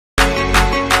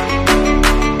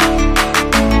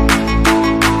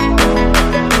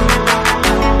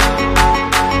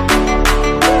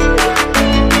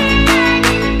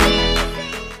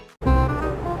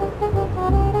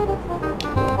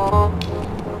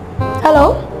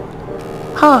Hello.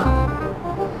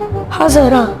 हाँ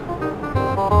sir,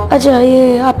 हाँ अच्छा,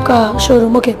 ये आपका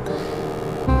शोरूम, ओके।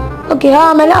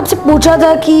 हाँ, मैंने आपसे पूछा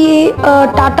था कि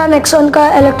टाटा नेक्सॉन का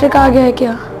इलेक्ट्रिक आ गया है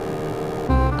क्या?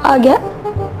 आ गया?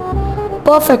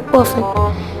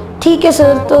 परफेक्ट। ठीक है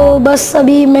सर, तो बस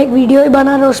अभी मैं एक वीडियो ही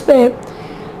बना रहा हूँ उस पर,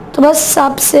 तो बस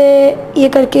आपसे ये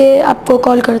करके आपको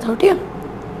कॉल करता हूँ, ठीक है?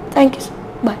 Thank you sir,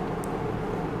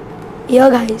 bye. या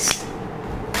guys,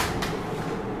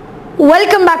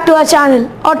 welcome back to our channel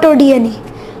Auto D.N.A.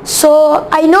 So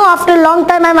I know after a long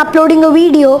time I'm uploading a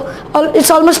video.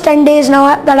 It's almost 10 days now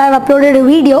that I've uploaded a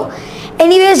video.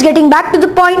 Anyways, getting back to the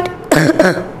point,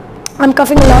 I'm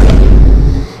coughing a lot.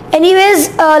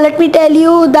 Anyways, let me tell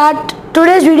you that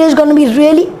today's video is going to be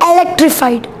really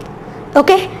electrified.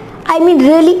 Okay, I mean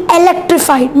really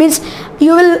electrified, means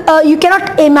you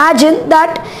cannot imagine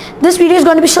that this video is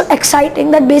going to be so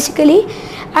exciting that basically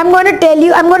I'm going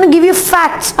to give you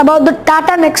facts about the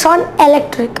Tata Nexon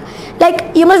electric.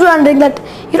 Like, you must be wondering that,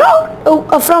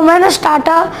 from when has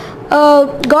Tata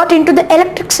got into the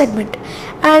electric segment,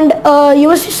 and you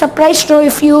must be surprised to know,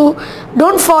 if you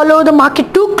don't follow the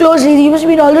market too closely, you must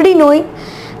be already knowing,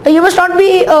 you must not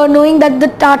be knowing that the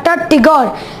Tata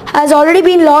Tigor has already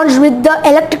been launched with the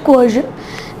electric version.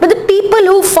 But the people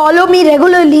who follow me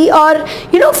regularly, or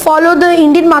follow the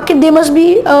Indian market, they must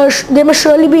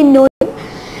surely be knowing.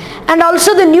 And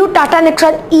also the new Tata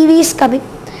Nexon EV is coming.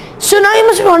 So now you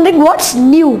must be wondering what's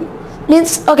new.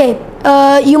 Means, okay,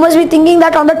 you must be thinking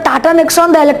that on the Tata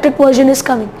Nexon the electric version is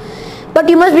coming. But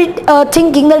you must be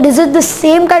thinking that is it the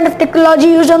same kind of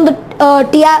technology used on the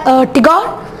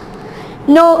Tigor?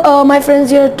 No, my friends,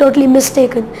 you're totally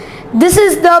mistaken. This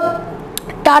is the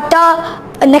Tata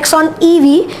Nexon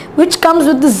EV, which comes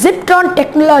with the Ziptron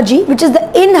technology, which is the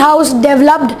in-house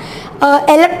developed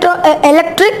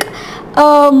electric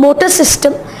motor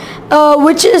system,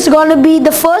 which is going to be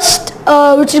the first,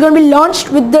 which is going to be launched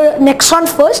with the Nexon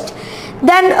first.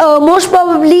 Then most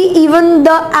probably even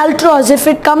the Altros, if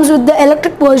it comes with the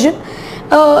electric version,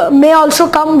 may also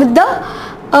come with the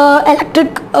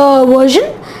electric version,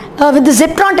 with the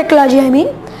Ziptron technology, I mean.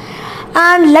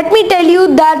 And let me tell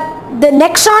you that the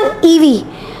Nexon EV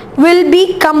will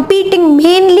be competing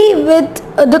mainly with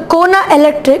the Kona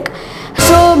electric.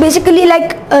 So basically,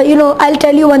 like, I'll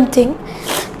tell you one thing.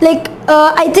 Like,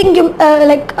 I think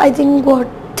what,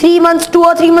 2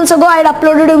 or 3 months ago, I had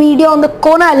uploaded a video on the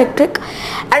Kona electric,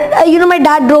 and my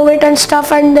dad drove it and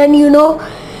stuff, and then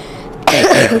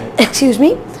excuse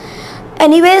me.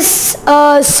 Anyways,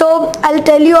 so I'll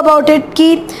tell you about it.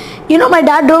 My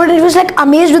dad drove it, and he was like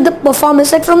amazed with the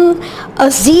performance, like from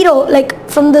zero, like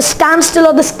from the standstill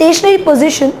or the stationary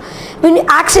position. When you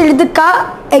accelerate, the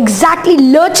car exactly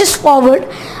lurches forward,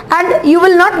 and you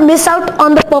will not miss out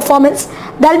on the performance.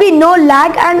 There will be no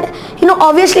lag, and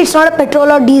obviously it's not a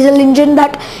petrol or diesel engine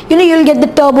that you'll get the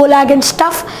turbo lag and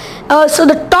stuff. So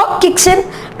the torque kicks in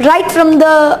right from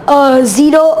the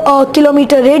 0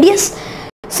 kilometer radius.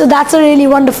 So that's a really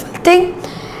wonderful thing.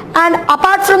 And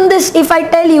apart from this, if I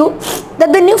tell you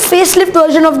that the new facelift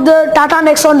version of the Tata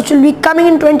Nexon, which will be coming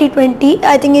in 2020,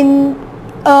 I think in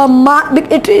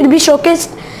it will be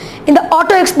showcased in the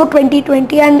Auto Expo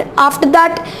 2020, and after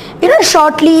that,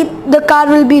 shortly the car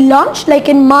will be launched, like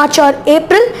in March or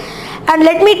April. And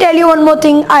let me tell you one more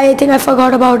thing, I think I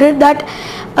forgot about it, that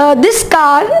this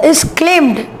car is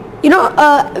claimed,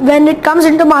 when it comes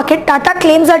into market, Tata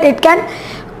claims that it can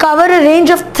cover a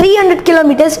range of 300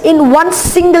 kilometers in one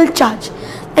single charge.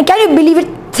 And can you believe it?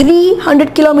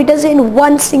 300 kilometers in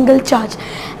one single charge.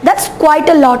 That's quite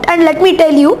a lot. And let me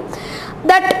tell you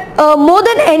that more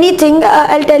than anything,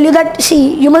 I'll tell you that,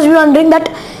 see, you must be wondering that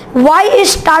why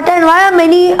is Tata and why are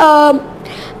many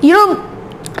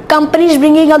companies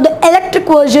bringing out the electric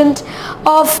versions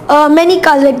of many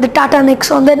cars, like the Tata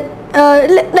Nexon. Then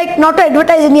like, not to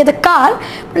advertise any other car,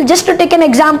 but just to take an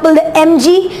example, the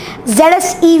MG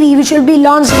ZS EV, which will be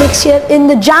launched next year in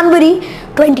the January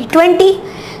 2020.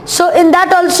 So in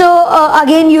that also,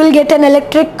 again, you will get an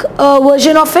electric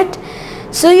version of it.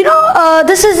 So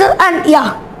this is and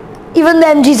yeah, even the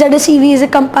MG ZS EV is a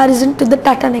comparison to the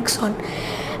Tata Nexon.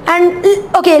 And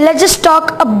okay, let's just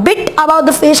talk a bit about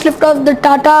the facelift of the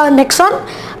Tata Nexon.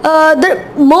 The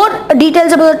more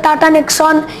details about the Tata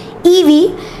Nexon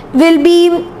EV will be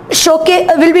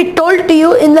told to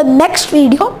you in the next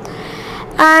video.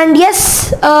 And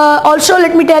yes, also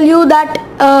let me tell you that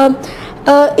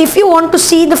if you want to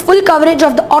see the full coverage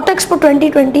of the Auto Expo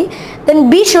 2020, then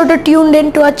be sure to tune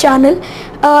in to our channel,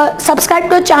 subscribe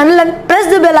to our channel, and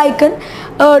press the bell icon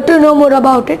to know more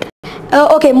about it.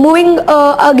 Okay, moving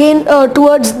again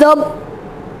towards the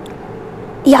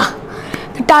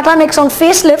Tata Nexon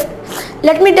facelift.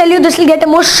 let me tell you, this will get a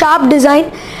more sharp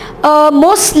design,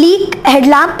 more sleek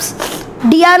headlamps.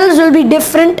 DRLs will be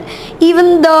different.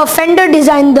 Even the fender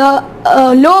design, the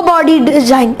low body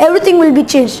design, everything will be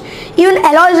changed. Even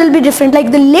alloys will be different.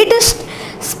 Like the latest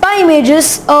spy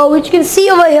images, which you can see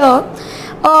over here,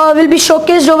 will be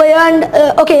showcased over here.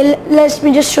 And okay, let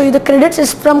me just show you the credits.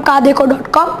 It's from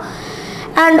cardeco.com.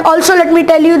 And also let me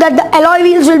tell you that the alloy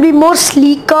wheels will be more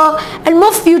sleeker and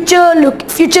more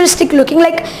futuristic looking.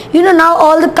 Like, you know, now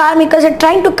all the car makers are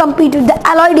trying to compete with the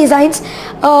alloy designs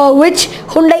which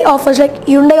Hyundai offers. Like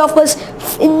Hyundai offers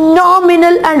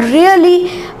phenomenal and really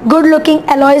good looking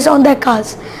alloys on their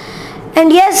cars.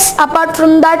 And yes, apart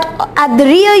from that, at the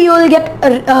rear you will get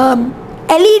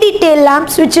LED tail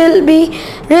lamps, which will be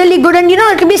really good. And you know,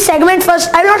 it will be segment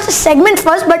first. I will not say segment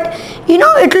first, but you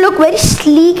know, it will look very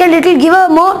sleek and it will give a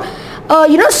more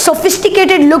you know,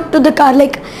 sophisticated look to the car.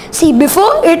 Like, see,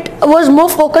 before it was more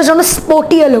focused on a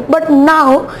sportier look, but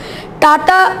now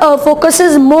Tata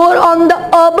focuses more on the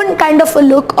urban kind of a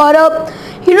look, or a,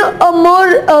 you know, a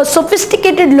more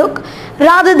sophisticated look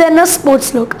rather than a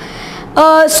sports look.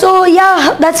 So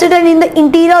yeah, that's it. And in the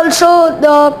interior also,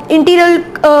 the interior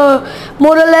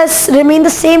more or less remain the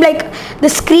same. Like the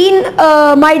screen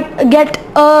might get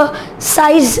a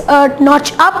size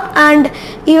notch up, and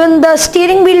even the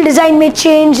steering wheel design may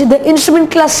change, the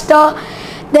instrument cluster.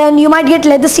 Then you might get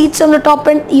leather seats on the top,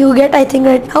 and you get, I think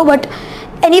right now, but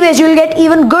anyways, you will get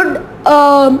even good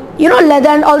you know, leather.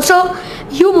 And also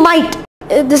you might,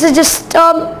 this is just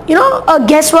you know, a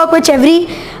guesswork which every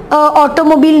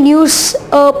automobile news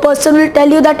person will tell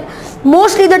you, that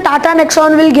mostly the Tata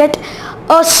Nexon will get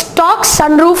a stock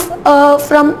sunroof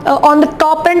from on the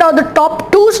top end or the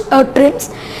top two trims.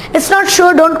 It's not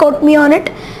sure, don't quote me on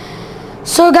it.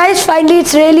 So guys, finally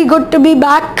it's really good to be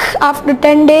back after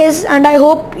 10 days, and I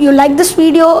hope you like this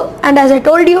video. And as I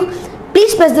told you,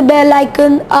 please press the bell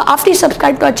icon after you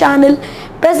subscribe to our channel.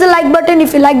 Press the like button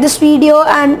if you like this video.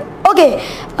 And okay,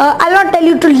 I'll not tell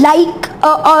you to like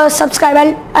or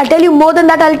subscribe. I'll tell you more than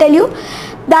that. I'll tell you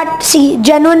that, see,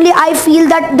 genuinely I feel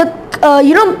that the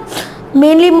you know,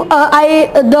 mainly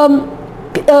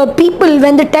people,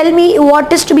 when they tell me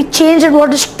what is to be changed and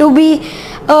what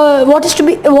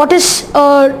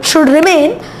should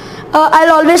remain,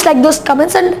 I'll always like those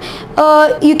comments. And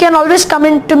you can always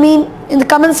comment to me in the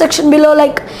comment section below,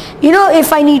 like, you know,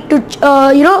 if I need to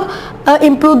you know,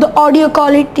 improve the audio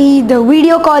quality, the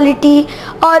video quality,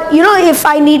 or you know, if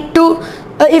I need to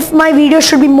if my video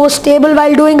should be more stable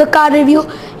while doing a car review,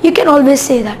 you can always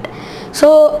say that.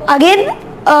 So again,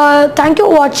 thank you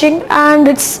for watching, and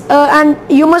it's and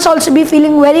you must also be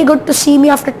feeling very good to see me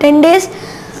after 10 days.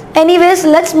 Anyways,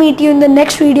 let's meet you in the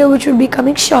next video, which will be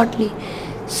coming shortly.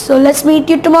 So let's meet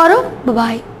you tomorrow. Bye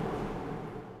bye.